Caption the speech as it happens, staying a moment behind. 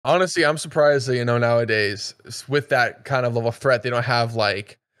Honestly, I'm surprised that, nowadays with that kind of level of threat, they don't have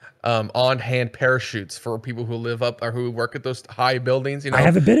like on-hand parachutes for people who live up or who work at those high buildings, I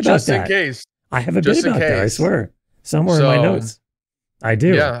have a bit about just in that. case, I have a bit just in about that, I case. swear. Somewhere in my So, notes. I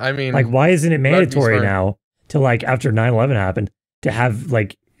do. yeah, I Like, mean, why isn't it that'd be mandatory smart. now to, like, after 9/11 happened, to have,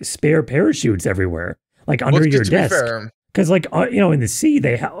 like, spare parachutes everywhere, like, Well, under your to be desk? fair, Because, like, in the sea,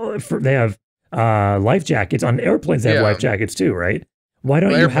 they have life jackets. On airplanes, they have life yeah, jackets too, right? Why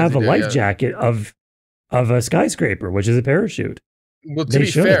don't well, you airplanes have they a do, life yeah. jacket of a skyscraper, which is a parachute? Well, to They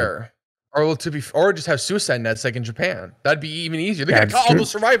be should. fair, or just have suicide nets like in Japan. That'd be even easier. They could have That's caught all true.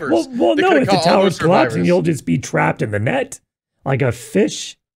 those survivors. Well, They could no, have if the caught all those tower's collapsing, survivors. you'll just be trapped in the net like a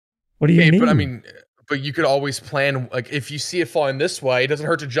fish. What do you Okay, but I mean? mean, but you could always plan, like, if you see it falling this way, it doesn't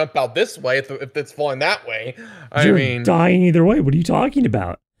hurt to jump out this way if it's falling that way. I You're mean, dying either way. What are you talking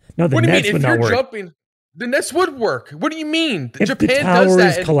about? No, the what do you mean? nets would If not you're work. jumping, the nets would work. What do you mean? If the Japan does tower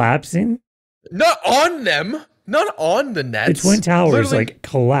is that, and collapsing, not on them, not on the the twin nets. towers Literally, like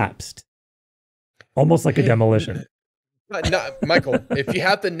collapsed, almost like a hey, demolition. not Michael. If you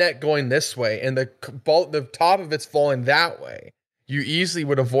have the net going this way and the top of it's falling that way, you easily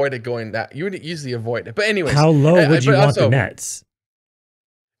would avoid it going that. You would easily avoid it. But anyways, How low would you but want the also, nets?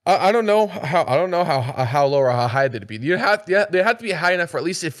 I don't know how low or how high they'd be. They have to be high enough for at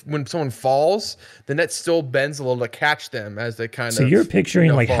least if when someone falls, the net still bends a little to catch them as they kind So you're of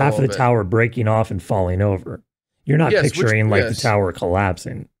picturing like fall a half of little the bit. tower breaking off and falling over. You're not Yes, which picturing like the yes, tower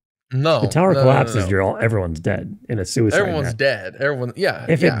collapsing. The no, tower no, no, no, collapses, no. everyone's dead in a suicide Everyone's net. dead. Everyone, yeah,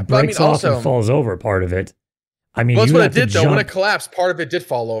 If yeah. it But I mean, breaks off and also, falls over part of it, I mean, well, that's you what have it to did though. When it jump. collapsed, part of it did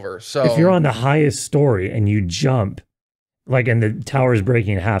fall over. If you're So on the highest story and you jump, like, and the tower is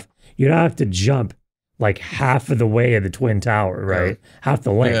breaking in half, you'd have to jump like half of the way of the twin tower, yeah, right? Half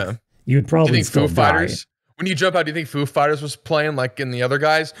the yeah. length. You'd Do you probably think Foo still die. Fighters? When you jump out, do you think Foo Fighters was playing like in the other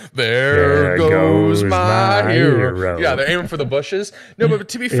guys? There There goes goes my my hero. Yeah, hero. they're aiming for the bushes. No, but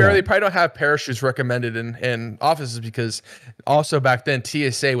to be fair, Yeah. they probably don't have parachutes recommended in offices because also back then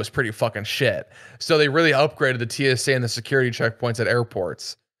TSA was pretty fucking shit. So they really upgraded the TSA and the security checkpoints at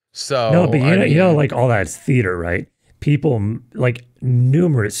airports. No, but So I mean, like all that's theater, right? People like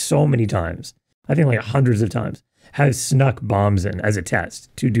so many times, I think like hundreds of times, have snuck bombs in as a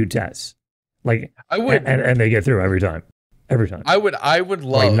test to do tests. Like, I would, and they get through every time. Every time. I would Like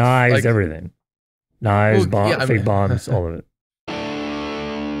love knives, like, everything. Knives, well, yeah, I fake mean, bombs, all of it.